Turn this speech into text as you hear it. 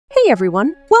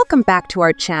everyone, welcome back to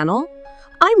our channel.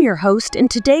 I'm your host, and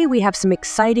today we have some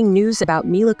exciting news about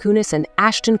Mila Kunis and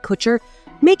Ashton Kutcher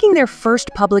making their first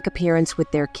public appearance with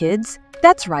their kids.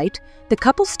 That's right, the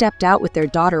couple stepped out with their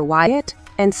daughter Wyatt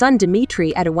and son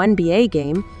Dimitri at a NBA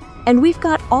game, and we've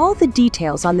got all the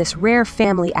details on this rare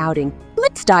family outing.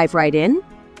 Let's dive right in.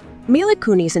 Mila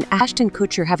Kunis and Ashton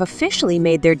Kutcher have officially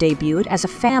made their debut as a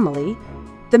family.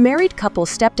 The married couple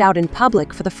stepped out in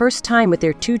public for the first time with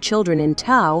their two children in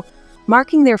tow,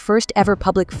 marking their first ever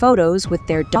public photos with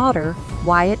their daughter,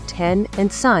 Wyatt, 10,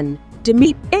 and son,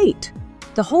 Dimitri, 8.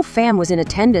 The whole fam was in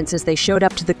attendance as they showed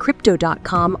up to the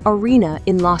Crypto.com arena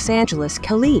in Los Angeles,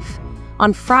 California,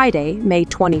 on Friday, May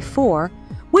 24,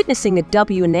 witnessing a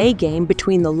WNBA game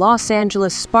between the Los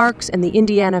Angeles Sparks and the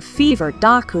Indiana Fever.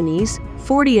 Kunis,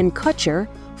 40, and Kutcher,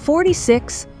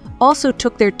 46, also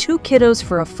took their two kiddos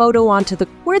for a photo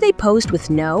where they posed with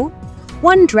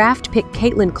one draft pick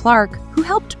Caitlin Clark, who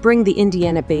helped bring the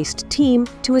Indiana-based team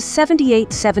to a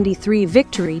 78-73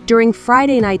 victory during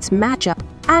Friday night's matchup.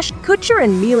 Ashton Kutcher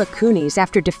and Mila Kunis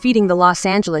after defeating the Los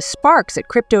Angeles Sparks at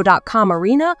Crypto.com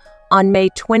Arena on May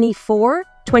 24,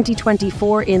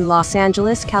 2024 in Los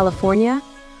Angeles, California.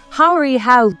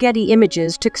 Getty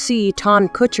Images took Ashton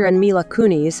Kutcher and Mila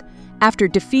Kunis after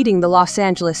defeating the Los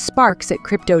Angeles Sparks at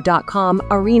Crypto.com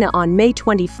Arena on May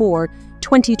 24,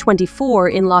 2024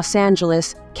 in Los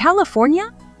Angeles,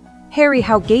 California.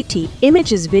 Getty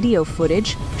Images video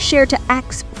footage, shared to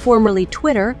X, formerly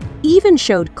Twitter, even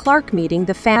showed Clark meeting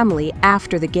the family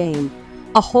after the game,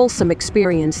 a wholesome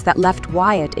experience that left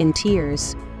Wyatt in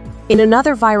tears. In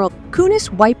another viral, Kunis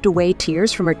wiped away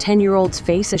tears from her 10-year-old's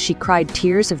face as she cried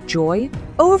tears of joy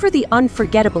over the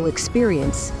unforgettable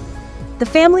experience. The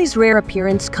family's rare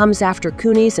appearance comes after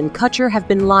Kunis and Kutcher have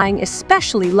been lying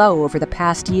especially low over the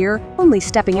past year, only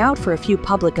stepping out for a few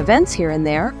public events here and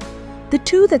there. The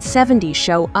two That 70s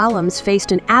Show alums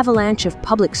faced an avalanche of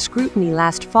public scrutiny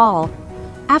last fall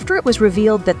after it was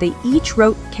revealed that they each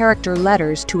wrote character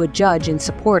letters to a judge in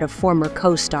support of former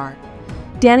co-star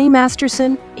Danny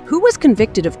Masterson, who was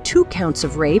convicted of 2 counts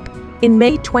of rape in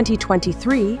May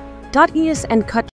 2023. Kunis and Kutcher